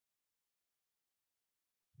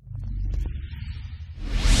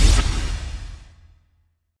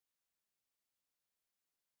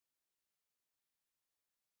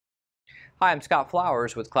Hi, I'm Scott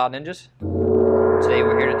Flowers with Cloud Ninjas. Today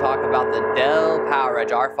we're here to talk about the Dell PowerEdge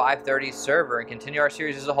R530 Server and continue our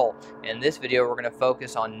series as a whole. In this video we're going to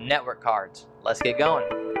focus on network cards. Let's get going.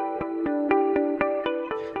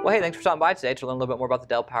 Well, hey, thanks for stopping by today to learn a little bit more about the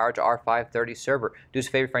Dell PowerEdge R530 Server. Do us a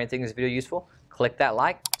favor, if anything is video useful, click that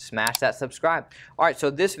like, smash that subscribe. Alright, so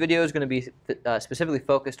this video is going to be specifically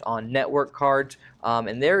focused on network cards,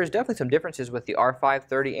 and there is definitely some differences with the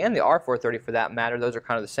R530 and the R430 for that matter. Those are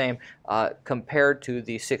kind of the same compared to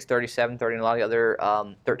the 630, 730, and a lot of the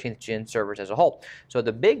other 13th gen servers as a whole. So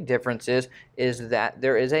the big difference is that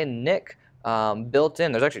there is a NIC built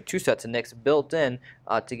in. There's actually two sets of NICs built in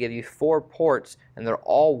to give you 4 ports, and they're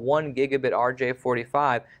all 1 gigabit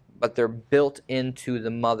RJ45, but they're built into the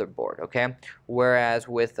motherboard, okay? Whereas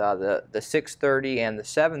with the 630 and the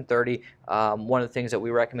 730, one of the things that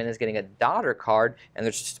we recommend is getting a daughter card, and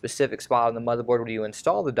there's a specific spot on the motherboard where you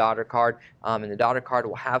install the daughter card, and the daughter card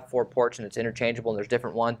will have 4 ports, and it's interchangeable, and there's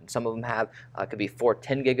different ones, and some of them have, could be 4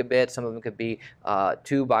 10 gigabits, some of them could be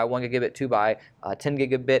 2 by 1 gigabit, 2 by 10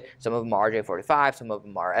 gigabit, some of them are RJ45, some of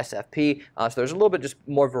them are SFP, so there's a little bit just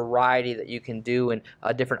more variety that you can do and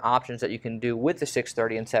different options that you can do with the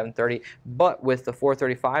 630 and 730, but with the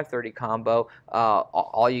 430, 530 combo,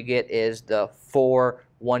 all you get is the 4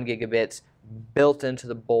 1 gigabits built into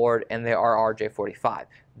the board, and they are RJ45.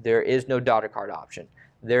 There is no daughter card option.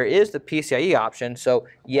 There is the PCIe option, so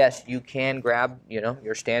yes, you can grab,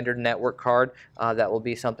 your standard network card that will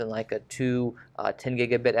be something like a 2 10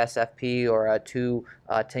 gigabit SFP or a 2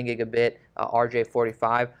 10 gigabit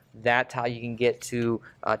RJ45. That's how you can get to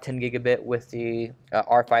 10 gigabit with the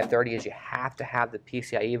R530. Is you have to have the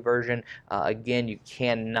PCIe version. Again, you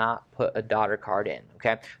cannot put a daughter card in.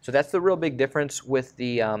 Okay, so that's the real big difference with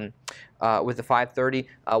the 530.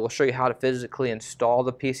 We'll show you how to physically install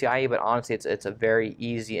the PCIe, but honestly, it's a very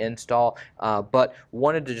easy install. But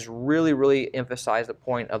wanted to just really emphasize the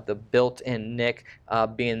point of the built-in NIC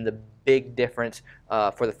being the big difference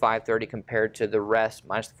for the 530 compared to the rest,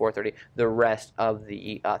 minus the 430, the rest of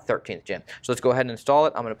the 13th gen. So let's go ahead and install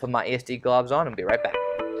it. I'm going to put my ESD gloves on and be right back.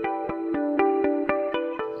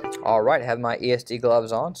 Alright, I have my ESD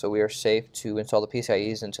gloves on, so we are safe to install the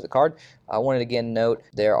PCIes into the card. I wanted to again note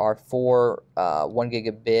there are 4 1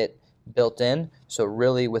 gigabit built in, so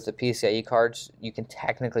really with the PCIe cards you can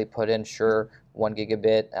technically put in, sure, 1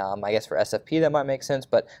 gigabit. I guess for SFP that might make sense,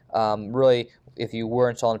 but really if you were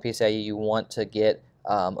installing a PCIe, you want to get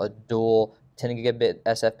a dual 10 gigabit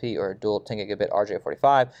SFP or a dual 10 gigabit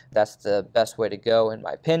RJ45. That's the best way to go in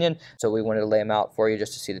my opinion. So we wanted to lay them out for you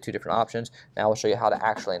just to see the 2 different options. Now we'll show you how to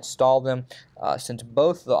actually install them. Since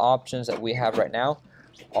both the options that we have right now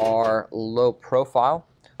are low profile,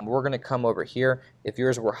 we're going to come over here. If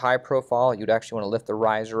yours were high profile, you'd actually want to lift the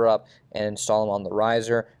riser up and install them on the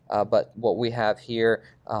riser. But what we have here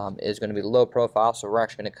is going to be low profile, so we're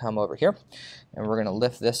actually going to come over here and we're going to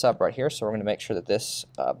lift this up right here. So we're going to make sure that this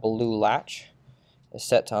blue latch is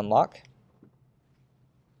set to unlock.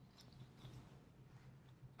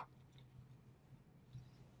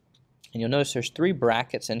 And you'll notice there's 3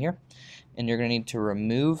 brackets in here, and you're going to need to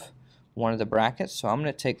remove one of the brackets. So I'm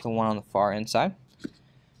going to take the one on the far inside,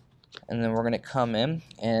 and then we're going to come in,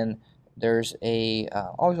 and there's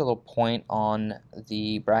always a little point on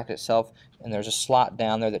the bracket itself, and there's a slot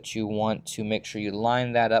down there that you want to make sure you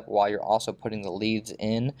line that up while you're also putting the leads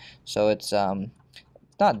in. So it's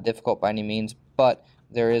not difficult by any means, but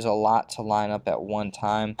there is a lot to line up at one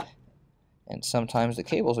time, and sometimes the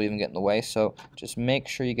cables will even get in the way. So just make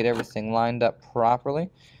sure you get everything lined up properly,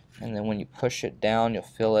 and then when you push it down, you'll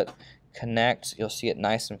feel it connect. You'll see it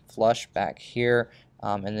nice and flush back here,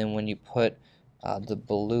 and then when you put the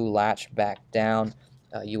blue latch back down,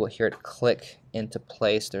 you will hear it click into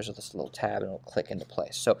place. There's this little tab and it'll click into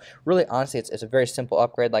place. So really, honestly, it's a very simple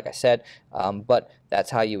upgrade, like I said, but that's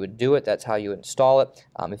how you would do it. That's how you would install it.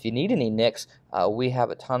 If you need any NICs, we have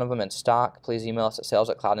a ton of them in stock. Please email us at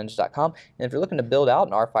sales@cloudninjas.com. And if you're looking to build out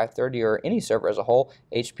an R530 or any server as a whole,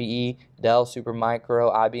 HPE, Dell,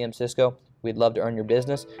 Supermicro, IBM, Cisco, we'd love to earn your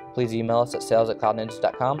business. Please email us at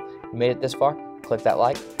sales@cloudninjas.com. You made it this far, click that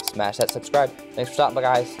like, smash that subscribe. Thanks for stopping by,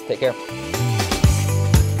 guys. Take care.